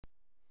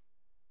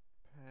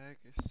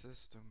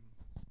System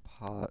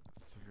Part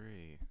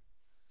 3.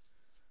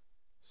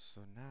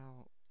 So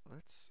now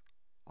let's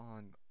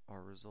on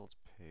our results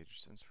page,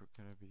 since we're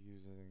going to be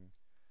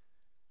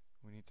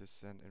we need to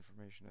send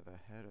information to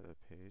the head of the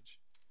page,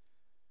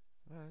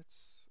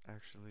 let's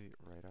actually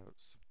write out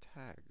some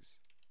tags.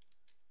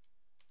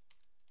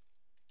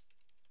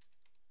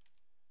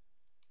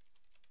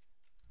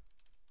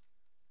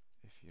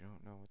 If you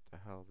don't know what the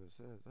hell this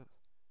is,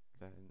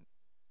 then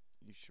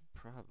you should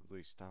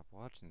probably stop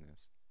watching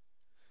this.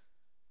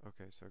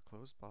 Okay, so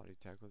close body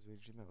tag, close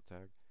HTML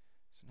tag.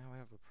 So now we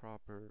have a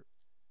proper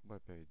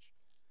web page.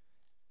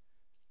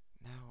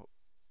 Now,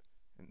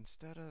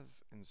 instead of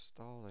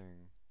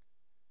installing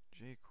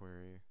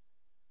jQuery,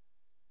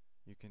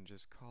 you can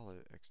just call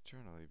it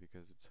externally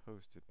because it's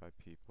hosted by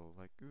people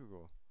like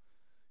Google.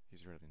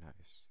 He's really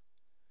nice.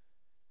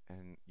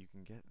 And you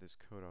can get this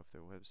code off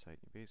their website.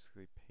 You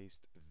basically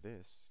paste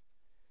this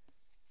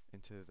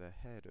into the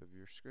head of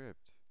your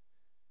script.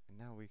 And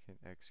now we can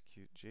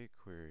execute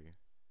jQuery.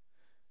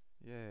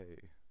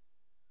 Yay!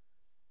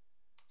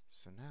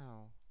 So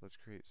now, let's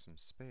create some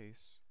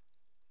space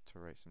to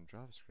write some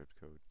JavaScript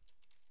code.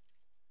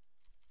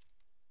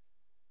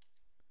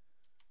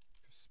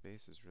 Because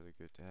space is really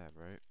good to have,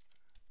 right?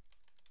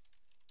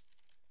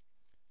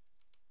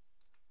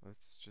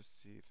 Let's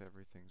just see if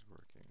everything's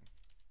working.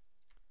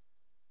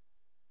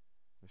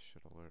 This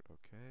should alert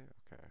okay.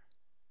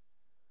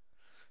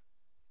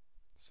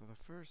 So the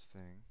first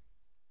thing,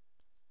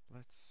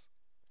 let's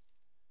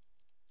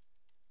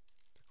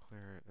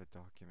declare a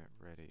document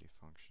ready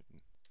function.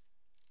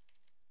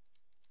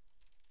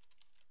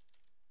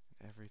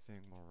 And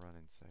everything will run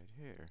inside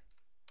here.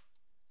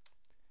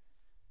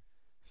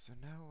 So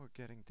now we're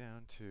getting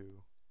down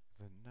to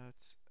the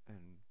nuts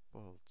and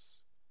bolts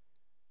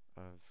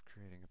of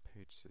creating a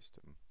page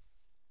system.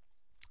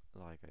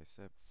 Like I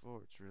said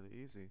before, it's really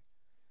easy.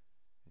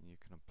 And you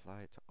can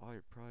apply it to all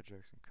your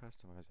projects and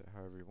customize it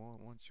however you want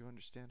once you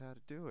understand how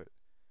to do it.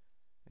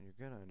 And you're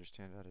gonna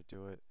understand how to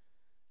do it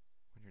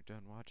when you're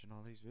done watching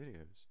all these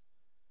videos.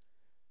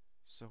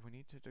 So we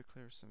need to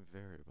declare some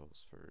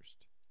variables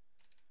first.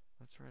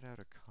 Let's write out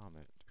a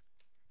comment.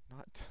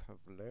 Not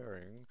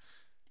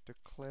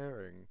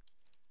declaring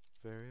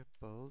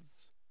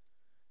variables.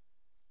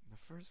 The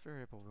first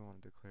variable we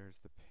want to declare is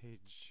the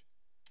page,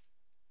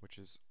 which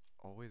is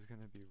always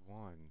going to be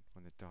 1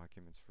 when the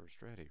document's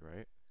first ready,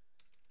 right?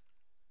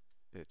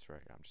 It's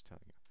right, I'm just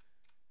telling you.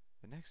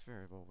 The next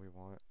variable we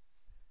want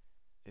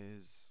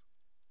is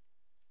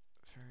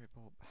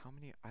variable how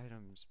many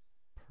items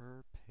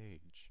per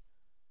page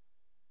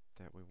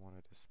that we want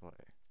to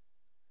display.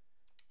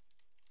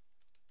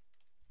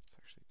 Let's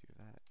actually do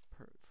that.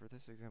 For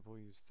this example,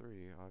 we use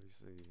 3.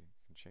 Obviously, you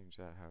can change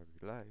that however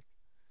you like.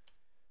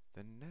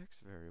 The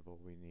next variable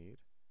we need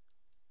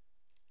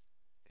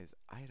is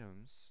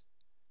items,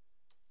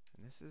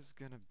 and this is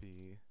going to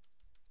be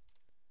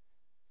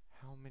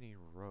how many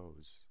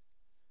rows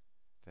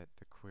that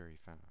the query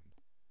found.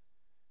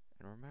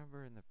 And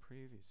remember in the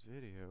previous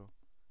video,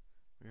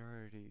 we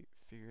already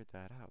figured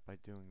that out by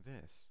doing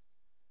this.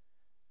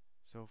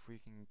 So if we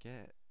can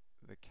get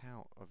the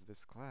count of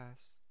this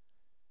class,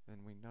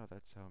 then we know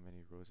that's how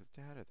many rows of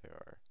data there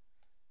are.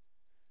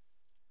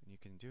 And you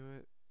can do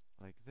it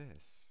like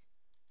this.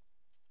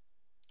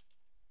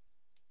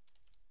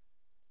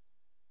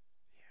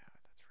 Yeah,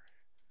 that's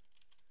right.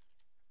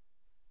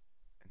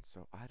 And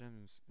so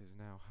items is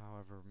now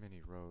however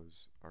many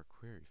rows our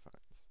query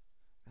finds.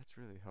 That's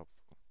really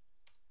helpful.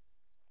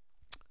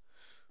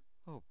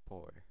 Oh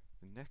boy,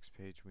 the next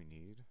page we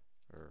need,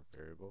 or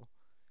variable,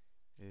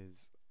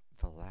 is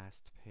the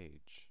last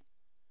page,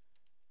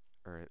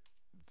 or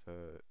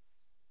the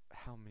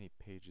how many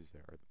pages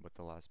there are, what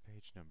the last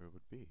page number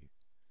would be.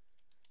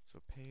 So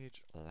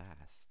page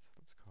last,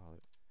 let's call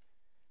it.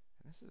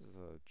 And this is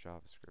a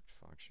JavaScript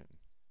function.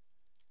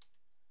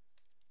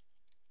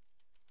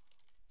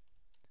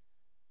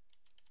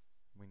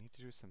 We need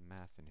to do some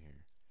math in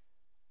here.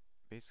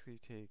 Basically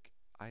take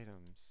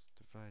items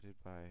divided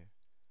by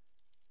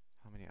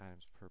how many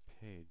items per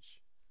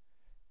page,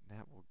 and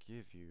that will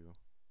give you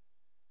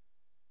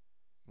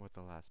what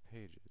the last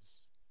page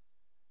is.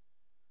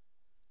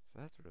 So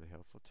that's really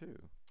helpful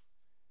too.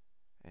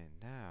 And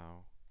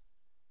now,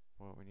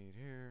 what we need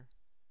here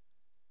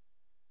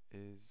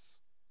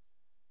is,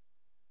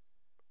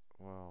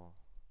 well,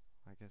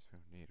 I guess we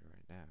don't need it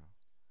right now.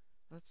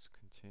 Let's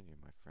continue,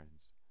 my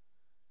friends.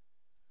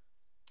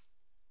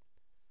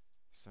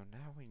 So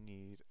now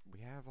we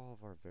have all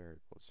of our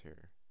variables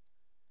here.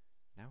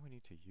 Now we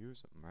need to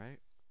use them, right?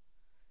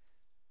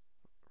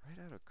 Write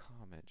out a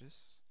comment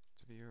just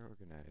to be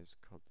organized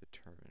called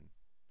determine.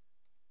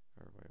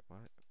 Or wait,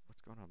 what?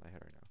 What's going on in my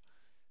head right now?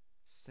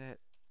 Set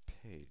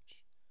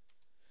page.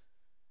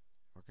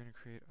 We're going to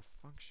create a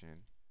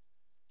function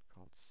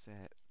called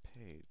set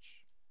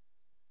page.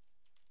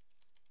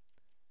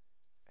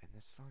 And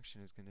this function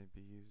is going to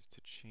be used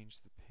to change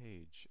the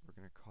page. We're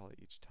going to call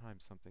it each time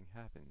something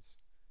happens.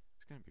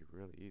 It's going to be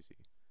really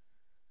easy.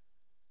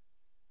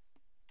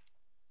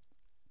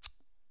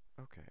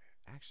 Okay,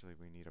 actually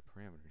we need a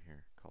parameter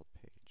here called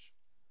page.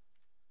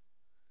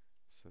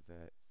 so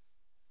that,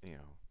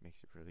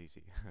 makes it real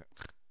easy.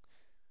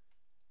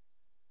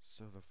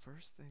 So the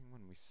first thing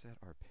when we set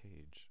our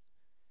page,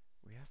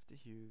 we have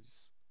to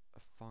use a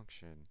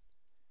function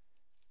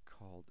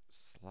called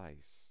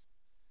slice.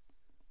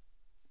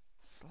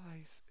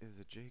 Slice is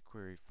a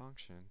jQuery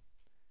function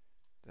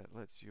that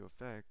lets you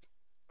affect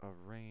a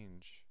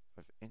range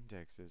of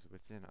indexes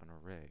within an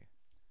array.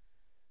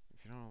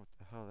 If you don't know what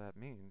the hell that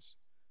means,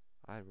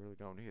 I really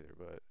don't either,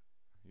 but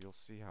you'll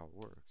see how it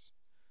works.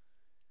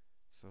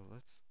 So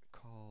let's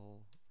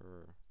call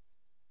or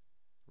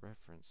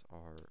reference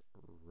our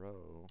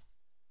row.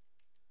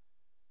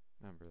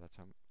 Remember, that's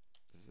how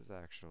this is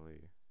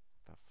actually,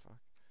 what the fuck?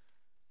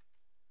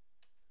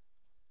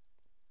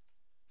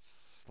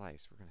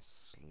 Slice. We're gonna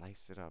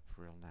slice it up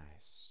real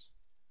nice.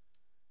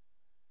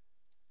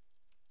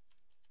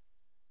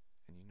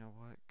 And you know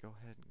what? Go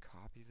ahead and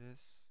copy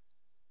this.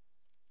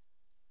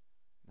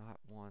 Not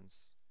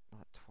once,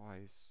 not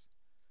twice,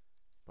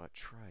 but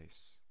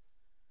thrice.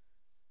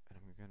 And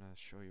I'm gonna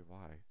show you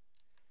why.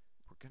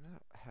 We're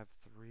gonna have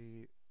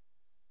 3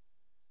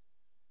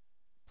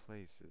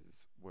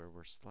 places where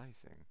we're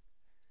slicing.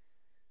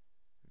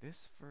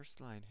 This first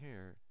line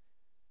here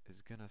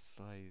is gonna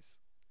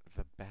slice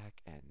the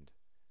back end.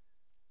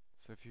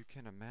 So if you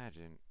can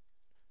imagine,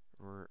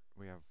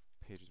 we have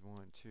pages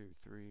 1, 2,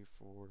 3,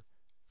 4,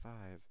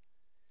 5.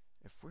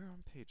 If we're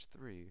on page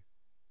 3,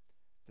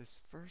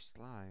 this first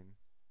line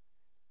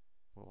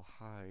will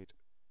hide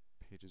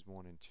pages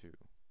 1 and 2.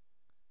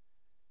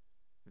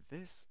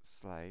 This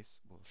slice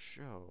will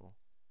show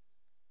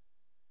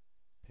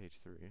page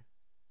 3.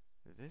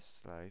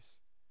 This slice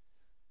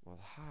will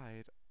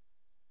hide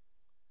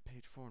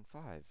page 4 and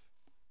 5.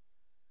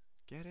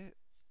 Get it?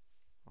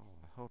 Oh,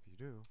 I hope you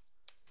do.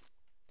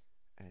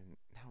 And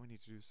now we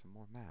need to do some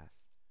more math.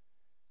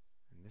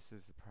 And this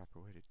is the proper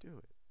way to do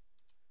it.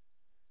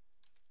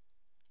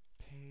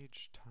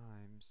 Page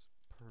times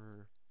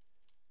per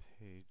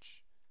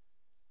page,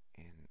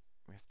 and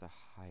we have to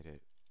hide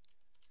it.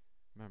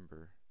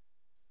 Remember,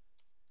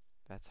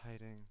 that's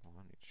hiding, well,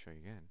 I need to show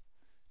you again.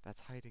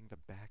 That's hiding the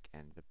back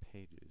end, the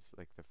pages,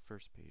 like the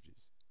first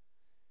pages.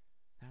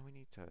 Now we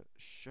need to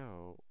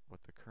show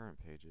what the current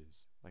page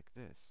is, like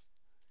this.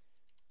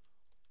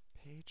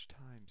 Page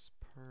times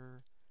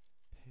per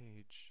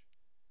page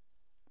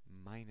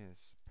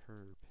minus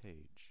per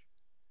page,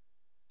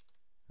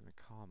 and a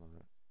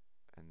comma,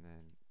 and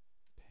then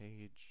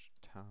page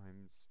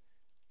times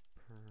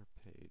per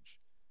page.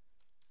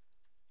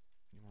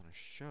 You want to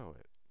show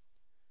it.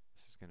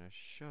 This is going to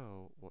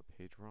show what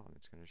page we're on.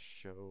 It's going to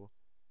show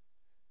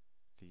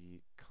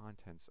the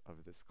contents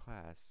of this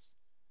class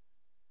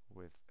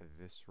with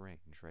this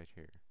range right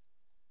here.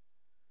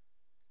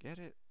 Get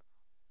it?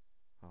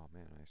 Oh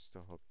man, I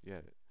still hope you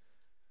get it.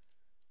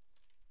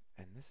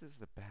 And this is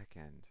the back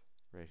end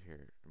right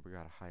here, and we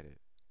gotta hide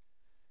it.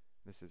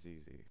 This is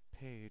easy.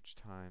 Page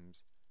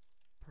times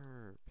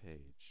per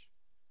page.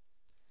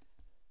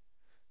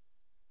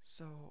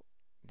 So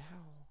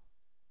now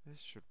this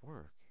should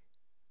work.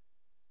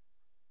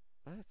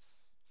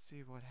 Let's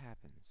see what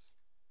happens.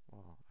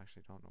 Well,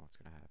 actually don't know what's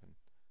gonna happen.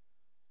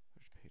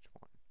 There's page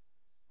 1.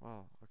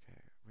 Well, okay,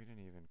 we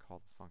didn't even call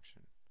the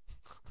function.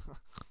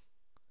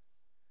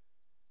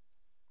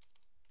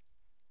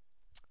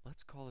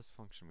 Let's call this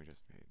function we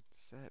just made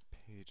set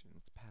page, and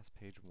let's pass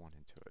page 1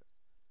 into it.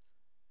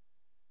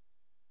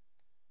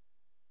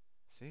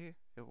 See?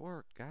 It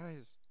worked,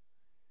 guys!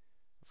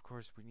 Of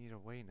course, we need a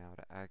way now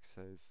to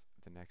access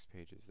the next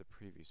pages, the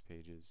previous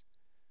pages,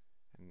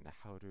 and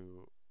how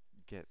to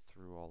get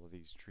through all of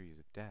these trees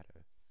of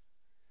data.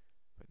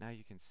 But now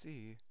you can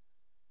see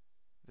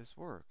this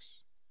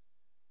works.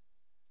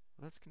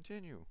 Let's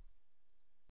continue.